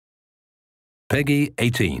PEGI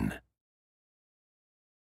 18.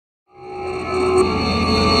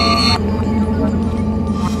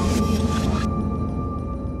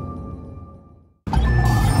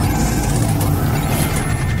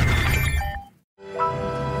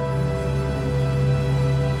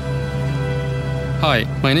 Hi,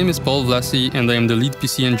 my name is Paul Vlassi and I am the lead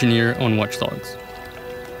PC engineer on Watch Dogs.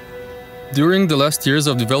 During the last years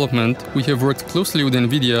of development, we have worked closely with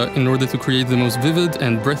NVidia in order to create the most vivid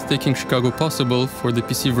and breathtaking Chicago possible for the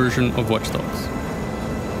PC version of Watch Dogs.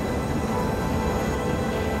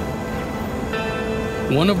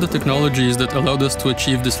 One of the technologies that allowed us to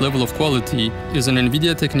achieve this level of quality is an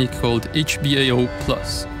NVIDIA technique called HBAO+,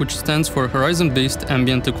 which stands for Horizon-Based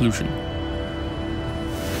Ambient Occlusion.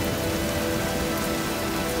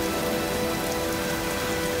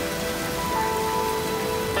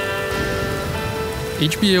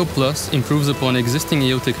 HBAO Plus improves upon existing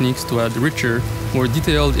AO techniques to add richer, more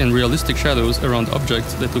detailed and realistic shadows around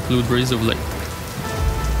objects that occlude rays of light.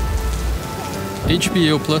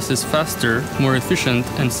 HBAO Plus is faster, more efficient,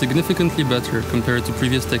 and significantly better compared to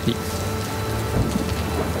previous techniques.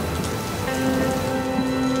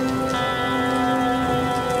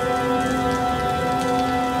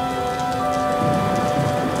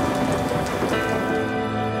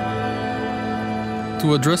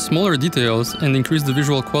 To address smaller details and increase the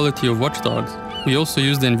visual quality of Watch Dogs, we also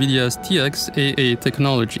used NVIDIA's TXAA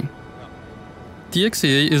technology.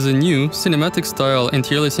 TXAA is a new, cinematic-style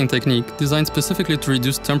anti-aliasing technique designed specifically to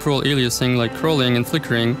reduce temporal aliasing like crawling and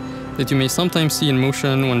flickering that you may sometimes see in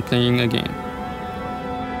motion when playing a game.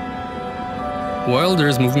 While there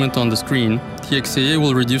is movement on the screen, TXAA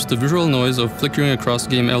will reduce the visual noise of flickering across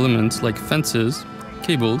game elements like fences,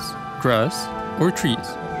 cables, grass, or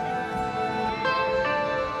trees.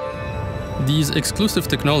 These exclusive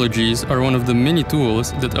technologies are one of the many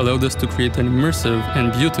tools that allowed us to create an immersive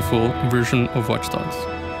and beautiful version of Watch Dogs.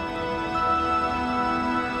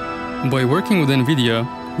 By working with NVIDIA,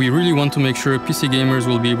 we really want to make sure PC gamers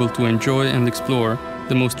will be able to enjoy and explore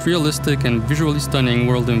the most realistic and visually stunning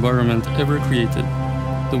world environment ever created,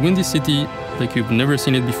 the Windy City like you've never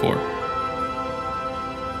seen it before.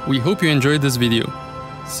 We hope you enjoyed this video.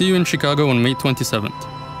 See you in Chicago on May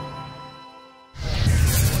 27th.